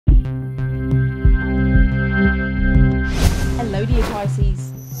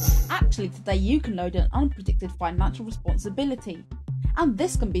Pisces. Actually, today you can load an unpredicted financial responsibility, and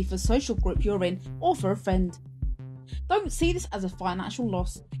this can be for the social group you're in or for a friend. Don't see this as a financial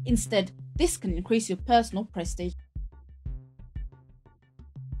loss. Instead, this can increase your personal prestige.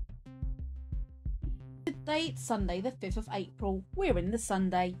 Today it's Sunday the 5th of April. We're in the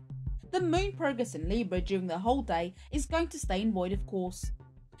Sunday. The moon progress in Libra during the whole day is going to stay in void, of course.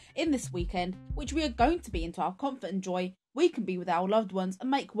 In this weekend, which we are going to be into our comfort and joy, we can be with our loved ones and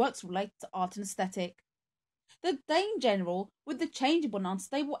make works related to art and aesthetic. The day in general, with the changeable and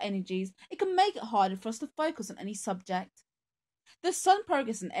unstable energies, it can make it harder for us to focus on any subject. The Sun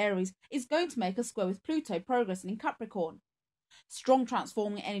progress in Aries is going to make a square with Pluto progressing in Capricorn. Strong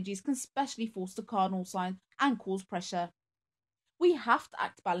transforming energies can especially force the cardinal sign and cause pressure. We have to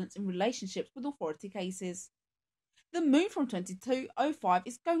act balanced in relationships with authority cases. The moon from 22:05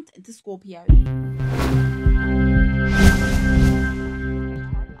 is going to enter Scorpio.